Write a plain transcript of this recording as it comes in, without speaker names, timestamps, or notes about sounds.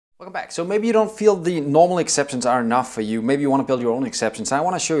Welcome back. So maybe you don't feel the normal exceptions are enough for you. Maybe you want to build your own exceptions. I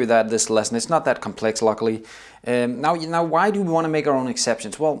want to show you that this lesson. It's not that complex, luckily. Now, why do we want to make our own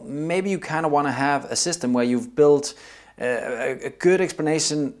exceptions? Well, maybe you kind of want to have a system where you've built a good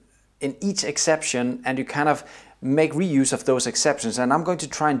explanation in each exception, and you kind of make reuse of those exceptions. And I'm going to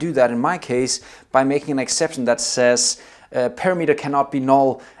try and do that in my case by making an exception that says parameter cannot be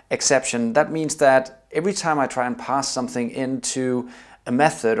null exception. That means that every time I try and pass something into a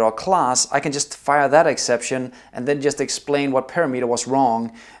method or a class, I can just fire that exception and then just explain what parameter was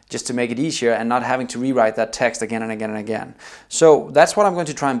wrong, just to make it easier and not having to rewrite that text again and again and again. So that's what I'm going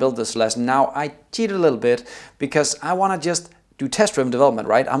to try and build this lesson. Now I cheated a little bit because I want to just do test-driven development,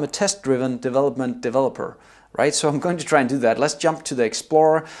 right? I'm a test-driven developer, right? So I'm going to try and do that. Let's jump to the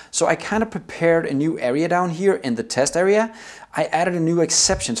Explorer. So I kind of prepared a new area down here in the test area. I added a new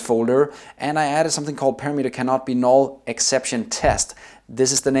exceptions folder, and I added something called parameter cannot be null exception test.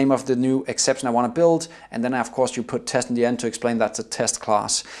 This is the name of the new exception I want to build, and then of course you put test in the end to explain that's a test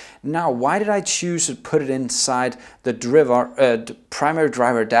class. Now, why did I choose to put it inside the primary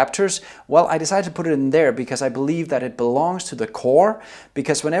driver adapters? Well, I decided to put it in there because I believe that it belongs to the core,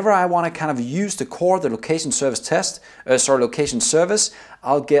 because whenever I want to kind of use the core, the location service location service,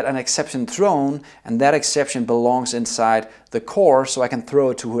 I'll get an exception thrown, and that exception belongs inside the core, so I can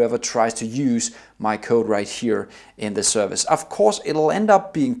throw it to whoever tries to use my code right here in the service. Of course, it'll end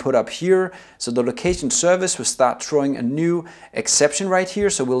up being put up here, so the location service will start throwing a new exception right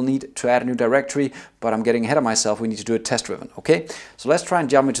here, so we'll need to add a new directory, but I'm getting ahead of myself. We need to do it test-driven, okay? So let's try and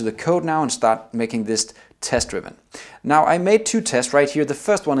jump into the code now and start making this test-driven. Now, I made two tests right here. The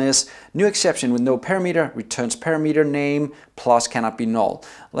first one is new exception with no parameter, returns parameter name plus cannot be null.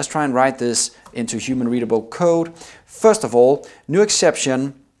 Let's try and write this into human readable code. First of all, new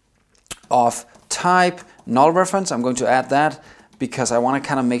exception of type null reference. I'm going to add that because I want to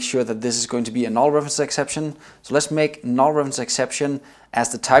kind of make sure that this is going to be a null reference exception. So let's make null reference exception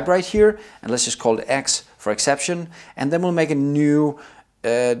as the type right here, and let's just call it X for exception, and then we'll make a new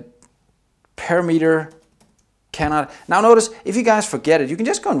parameter cannot. Now notice, if you guys forget it, you can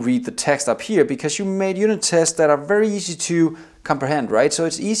just go and read the text up here, because you made unit tests that are very easy to comprehend, right? So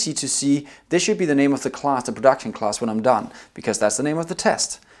it's easy to see this should be the name of the class, the production class, when I'm done, because that's the name of the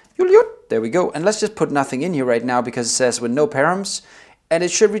test. There we go. And let's just put nothing in here right now because it says with no params, and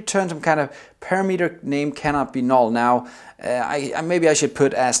it should return some kind of parameter name cannot be null. Now, maybe I should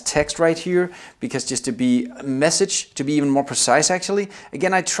put as text right here, because just to be a message, to be even more precise actually.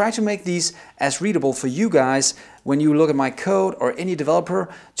 Again, I try to make these as readable for you guys when you look at my code, or any developer,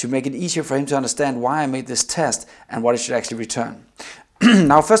 to make it easier for him to understand why I made this test and what it should actually return.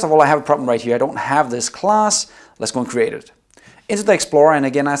 Now, first of all, I have a problem right here. I don't have this class. Let's go and create it. Into the Explorer, and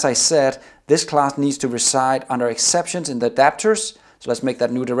again, as I said, this class needs to reside under exceptions in the adapters. So let's make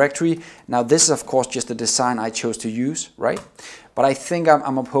that new directory. Now this is of course just the design I chose to use, right? But I think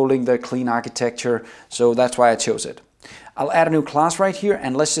I'm upholding the clean architecture, so that's why I chose it. I'll add a new class right here,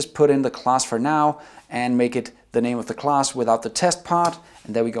 and let's just put in the class for now and make it the name of the class without the test part.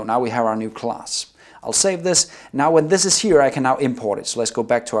 And there we go, now we have our new class. I'll save this. Now when this is here, I can now import it. So let's go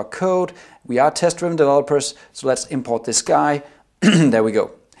back to our code. We are test-driven developers, so let's import this guy. There we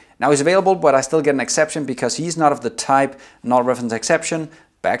go. Now he's available, but I still get an exception because he's not of the type null reference exception.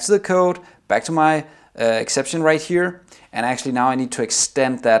 Back to the code, back to my exception right here. And actually now I need to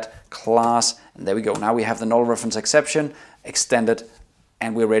extend that class. And there we go. Now we have the null reference exception extended,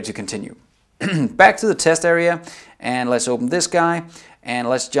 and we're ready to continue. Back to the test area, and let's open this guy, and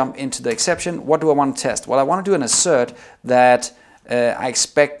let's jump into the exception. What do I want to test? Well, I want to do an assert that I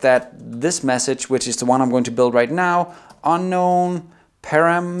expect that this message, which is the one I'm going to build right now, unknown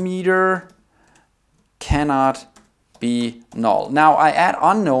parameter cannot be null. Now I add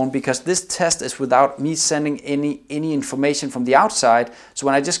unknown because this test is without me sending any information from the outside. So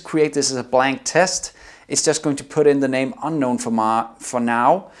when I just create this as a blank test, it's just going to put in the name unknown for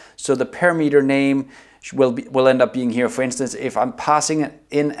now. So the parameter name will end up being here. For instance, if I'm passing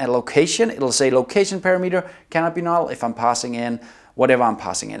in a location, it'll say location parameter cannot be null. If I'm passing in whatever I'm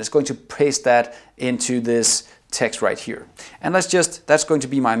passing in, it's going to paste that into this text right here. And that's going to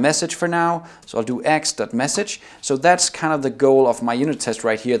be my message for now. So I'll do x.message. So that's kind of the goal of my unit test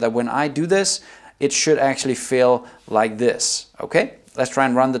right here, that when I do this, it should actually feel like this. Okay, let's try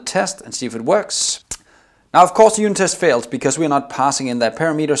and run the test and see if it works. Now, of course, the unit test fails because we're not passing in that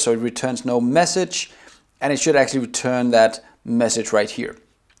parameter, so it returns no message, and it should actually return that message right here.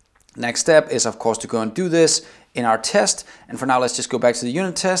 Next step is, of course, to go and do this in our test. And for now, let's just go back to the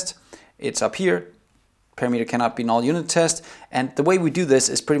unit test. It's up here. parameter cannot be null unit test. And the way we do this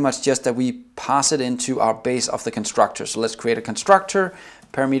is pretty much just that we pass it into our base of the constructor. So let's create a constructor,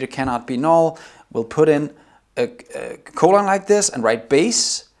 parameter cannot be null. We'll put in a colon like this and write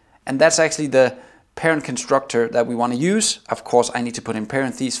base. And that's actually the parent constructor that we want to use. Of course, I need to put in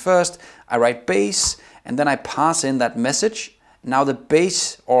parentheses first. I write base, and then I pass in that message. Now the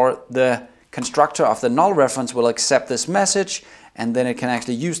base or the constructor of the null reference will accept this message, and then it can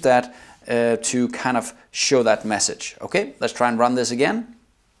actually use that to kind of show that message. Okay, let's try and run this again.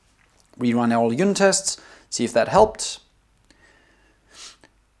 Rerun all unit tests, see if that helped.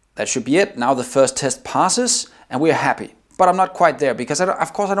 That should be it. Now the first test passes, and we're happy. But I'm not quite there because,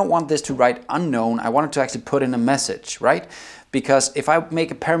 of course, I don't want this to write unknown. I want it to actually put in a message, right? Because if I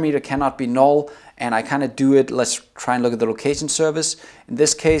make a parameter cannot be null and I kind of do it, let's try and look at the location service. In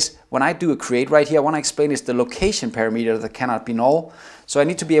this case, when I do a create right here, I want to explain it's the location parameter that cannot be null. So I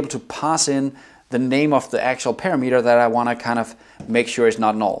need to be able to pass in the name of the actual parameter that I want to kind of make sure is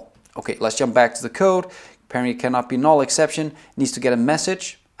not null. Okay, let's jump back to the code. Parameter cannot be null exception needs to get a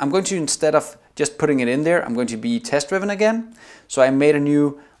message. I'm going to, instead of just putting it in there, I'm going to be test driven again. So I made a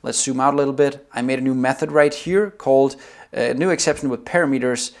new, let's zoom out a little bit. I made a new method right here called new exception with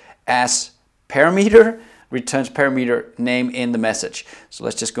parameters as parameter returns parameter name in the message. So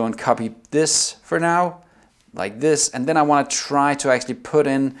let's just go and copy this for now, like this. And then I want to try to actually put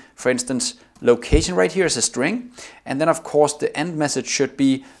in, for instance, location right here as a string. And then of course the end message should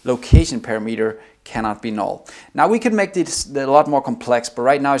be location parameter cannot be null. Now we could make this a lot more complex, but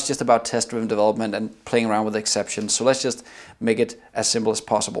right now it's just about test-driven development and playing around with exceptions. So let's just make it as simple as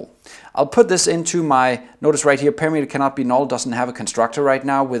possible. I'll put this into my, notice right here, parameter cannot be null doesn't have a constructor right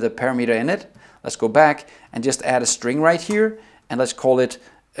now with a parameter in it. Let's go back and just add a string right here, and let's call it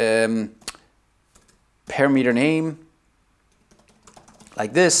parameter name,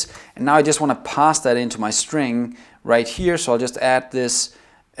 like this. And now I just want to pass that into my string right here. So I'll just add this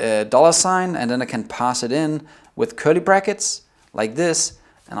 $, and then I can pass it in with curly brackets like this,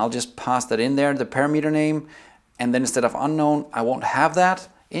 and I'll just pass that in there, the parameter name, and then instead of unknown I won't have that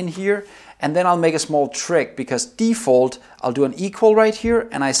in here. And then I'll make a small trick, because default I'll do an equal right here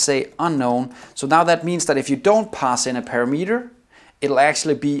and I say unknown. So now that means that if you don't pass in a parameter, it'll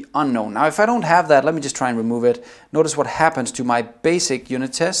actually be unknown. Now if I don't have that, let me just try and remove it. Notice what happens to my basic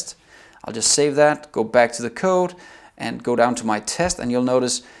unit test. I'll just save that, go back to the code and go down to my test, and you'll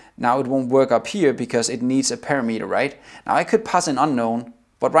notice now it won't work up here because it needs a parameter, right? Now I could pass in unknown,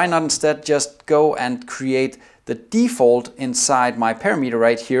 but why not instead just go and create the default inside my parameter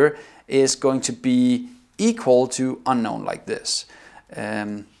right here is going to be equal to unknown like this.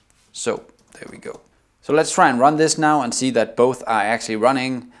 So there we go. So let's try and run this now and see that both are actually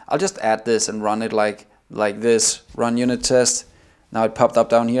running. I'll just add this and run it like this, run unit test. Now it popped up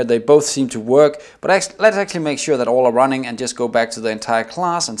down here. They both seem to work, but let's actually make sure that all are running and just go back to the entire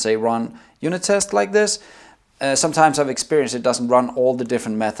class and say run unit test like this. Sometimes I've experienced it doesn't run all the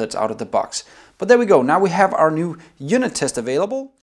different methods out of the box. But there we go. Now we have our new unit test available.